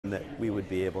that we would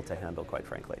be able to handle, quite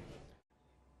frankly.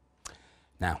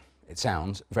 Now, it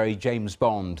sounds very James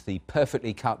Bond, the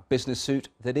perfectly cut business suit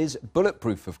that is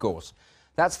bulletproof, of course.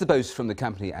 That's the boast from the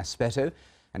company Aspetto,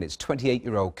 and its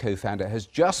 28-year-old co-founder has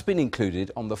just been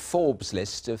included on the Forbes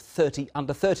list of 30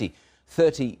 under 30.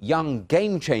 30 young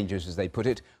game changers, as they put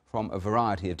it, from a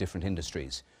variety of different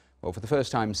industries. Well, for the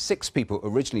first time, 6 people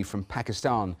originally from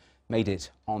Pakistan made it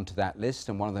onto that list,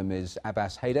 and one of them is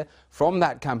Abbas Haider from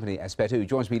that company, Aspetto, who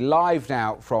joins me live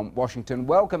now from Washington.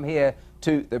 Welcome here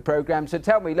to the programme. So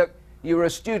tell me, look, you were a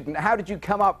student. How did you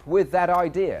come up with that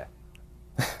idea?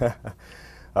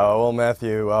 Well,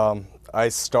 Matthew, I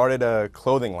started a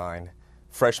clothing line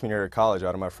freshman year of college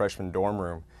out of my freshman dorm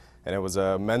room. And it was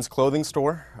a men's clothing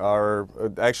store, or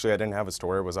actually I didn't have a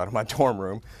store, it was out of my dorm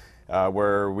room,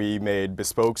 where we made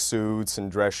bespoke suits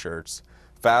and dress shirts.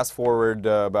 Fast forward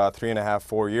about 3.5,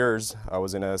 4 years, I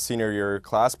was in a senior year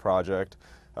class project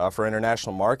for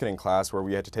international marketing class where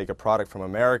we had to take a product from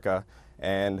America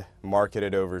and market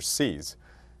it overseas.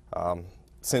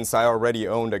 Since I already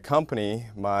owned a company,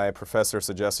 my professor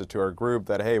suggested to our group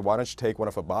that, hey, why don't you take one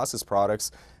of Abbas's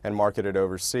products and market it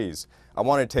overseas? I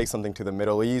wanted to take something to the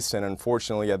Middle East, and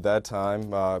unfortunately at that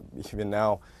time, even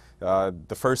now,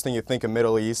 the first thing you think of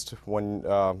Middle East when,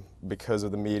 because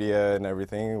of the media and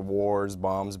everything, wars,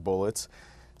 bombs, bullets.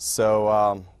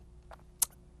 So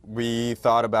we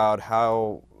thought about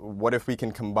what if we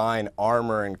can combine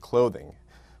armor and clothing?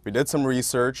 We did some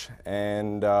research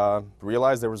and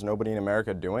realized there was nobody in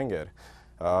America doing it.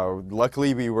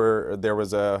 Luckily, there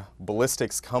was a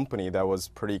ballistics company that was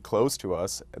pretty close to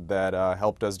us that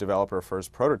helped us develop our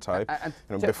first prototype.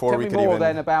 And before we could even... Tell me more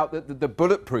then about the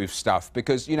bulletproof stuff,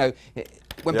 because, you know,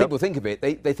 when people think of it,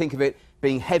 they think of it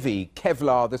being heavy,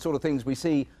 Kevlar, the sort of things we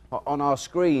see on our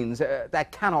screens.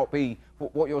 That cannot be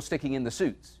what you're sticking in the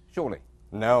suits, surely?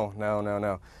 No, no, no,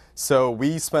 no. So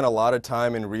we spent a lot of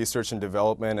time in research and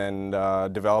development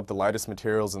and developed the lightest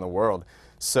materials in the world.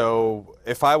 So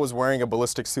if I was wearing a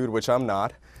ballistic suit, which I'm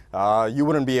not, you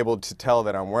wouldn't be able to tell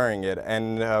that I'm wearing it.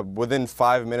 And within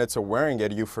 5 minutes of wearing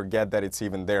it, you forget that it's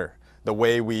even there. The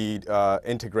way we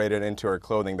integrate it into our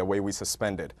clothing, the way we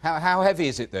suspend it. How heavy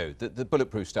is it, though, the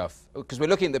bulletproof stuff? Because we're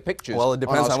looking at the pictures. Well, it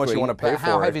depends how much you want to pay for it.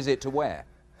 How heavy is it to wear?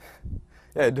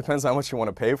 Yeah, it depends how much you want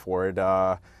to pay for it.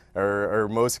 Our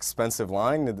most expensive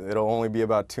line, it'll only be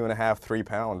about 2.5, 3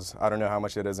 pounds. I don't know how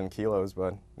much it is in kilos,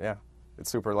 but yeah, it's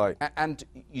super light. And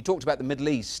you talked about the Middle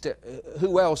East.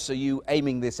 Who else are you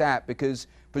aiming this at? Because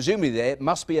presumably there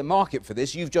must be a market for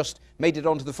this. You've just made it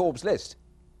onto the Forbes list.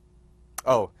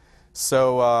 Oh,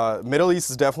 so Middle East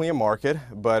is definitely a market,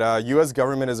 but U.S.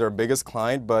 government is our biggest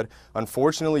client. But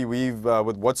unfortunately,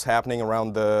 with what's happening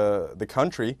around the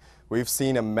country, we've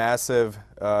seen a massive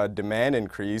demand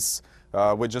increase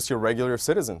with just your regular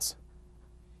citizens.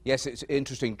 Yes, it's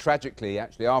interesting. Tragically,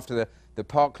 actually, after the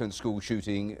Parkland school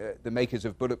shooting, the makers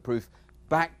of bulletproof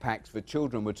backpacks for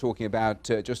children were talking about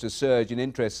just a surge in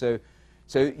interest. So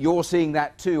you're seeing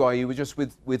that too, are you, just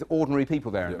with ordinary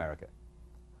people there in America?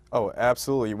 Oh,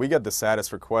 absolutely. We get the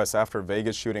saddest requests. After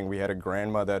Vegas shooting, we had a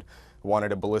grandma that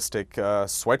wanted a ballistic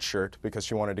sweatshirt because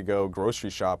she wanted to go grocery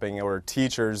shopping, or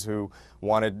teachers who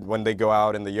wanted, when they go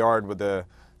out in the yard with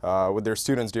their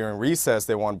students during recess,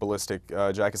 they want ballistic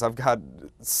jackets. I've got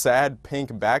sad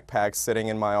pink backpacks sitting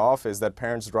in my office that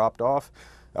parents dropped off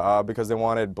because they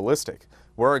wanted ballistic.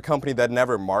 We're a company that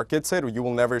never markets it. You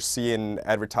will never see an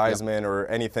advertisement or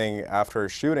anything after a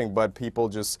shooting, but people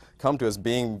just come to us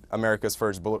being America's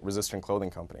first bullet-resistant clothing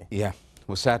company. Yeah.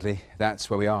 Well, sadly, that's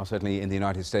where we are, certainly in the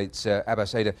United States.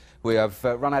 Abbas Haider, we have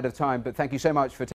run out of time, but thank you so much for